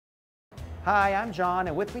Hi, I'm John,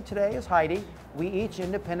 and with me today is Heidi. We each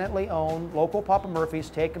independently own local Papa Murphy's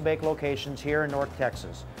Take and Bake locations here in North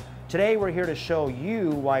Texas. Today we're here to show you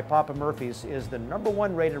why Papa Murphy's is the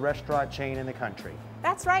 #1 rated restaurant chain in the country.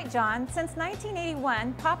 That's right, John. Since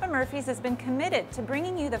 1981, Papa Murphy's has been committed to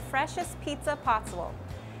bringing you the freshest pizza possible.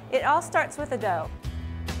 It all starts with the dough.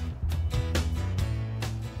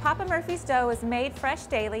 Papa Murphy's dough is made fresh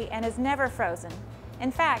daily and is never frozen.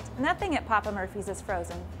 In fact, nothing at Papa Murphy's is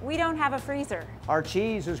frozen. We don't have a freezer. Our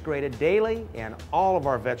cheese is grated daily, and all of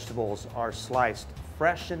our vegetables are sliced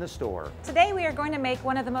fresh in the store. Today we are going to make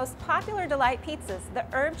one of the most popular delight pizzas, the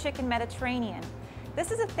herb chicken Mediterranean. This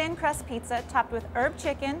is a thin crust pizza topped with herb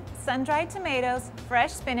chicken, sun-dried tomatoes,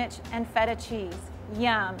 fresh spinach, and feta cheese.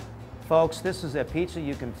 Yum! Folks, this is a pizza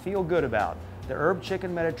you can feel good about. The herb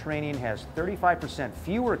chicken Mediterranean has 35%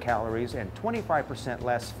 fewer calories and 25%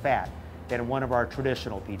 less fat than one of our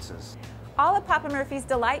traditional pizzas. All of Papa Murphy's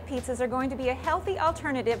Delight pizzas are going to be a healthy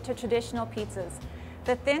alternative to traditional pizzas.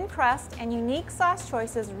 The thin crust and unique sauce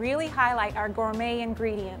choices really highlight our gourmet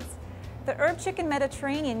ingredients. The herb chicken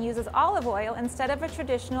Mediterranean uses olive oil instead of a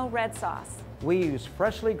traditional red sauce. We use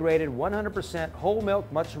freshly grated 100% whole milk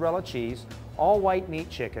mozzarella cheese, all white meat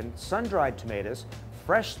chicken, sun-dried tomatoes,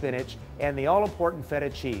 fresh spinach, and the all-important feta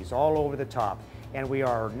cheese all over the top. And we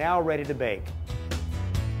are now ready to bake.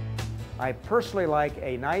 I personally like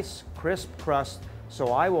a nice crisp crust,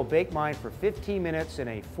 so I will bake mine for 15 minutes in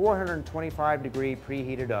a 425-degree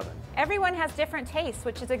preheated oven. Everyone has different tastes,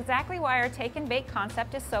 which is exactly why our take and bake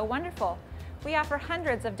concept is so wonderful. We offer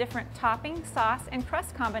hundreds of different topping, sauce, and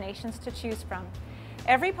crust combinations to choose from.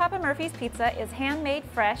 Every Papa Murphy's pizza is handmade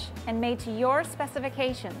fresh and made to your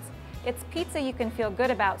specifications. It's pizza you can feel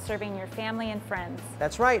good about serving your family and friends.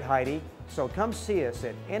 That's right, Heidi. So come see us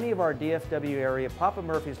at any of our DFW area Papa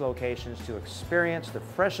Murphy's locations to experience the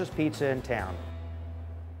freshest pizza in town.